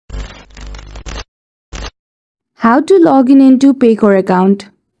How to log in into Paycor account.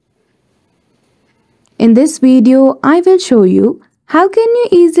 In this video, I will show you how can you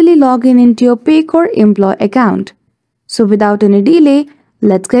easily log in into your Paycor employee account. So without any delay,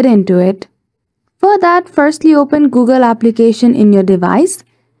 let's get into it. For that, firstly open Google application in your device,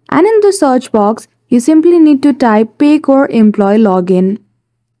 and in the search box, you simply need to type Paycor employee login.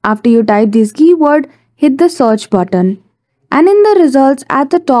 After you type this keyword, hit the search button. And in the results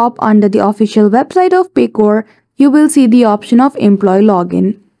at the top under the official website of Paycor, you will see the option of employee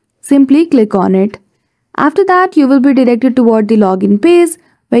login. Simply click on it. After that, you will be directed toward the login page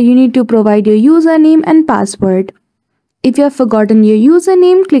where you need to provide your username and password. If you have forgotten your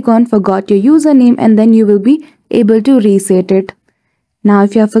username, click on Forgot Your Username and then you will be able to reset it. Now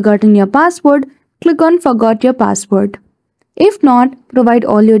if you have forgotten your password, click on Forgot Your Password. If not, provide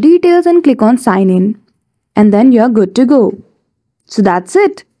all your details and click on Sign In. And then you are good to go. So that's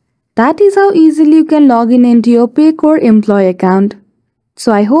it. That is how easily you can log in into your Paycor employee account.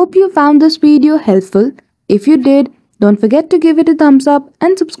 So I hope you found this video helpful. If you did, don't forget to give it a thumbs up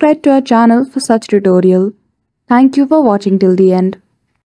and subscribe to our channel for such tutorial. Thank you for watching till the end.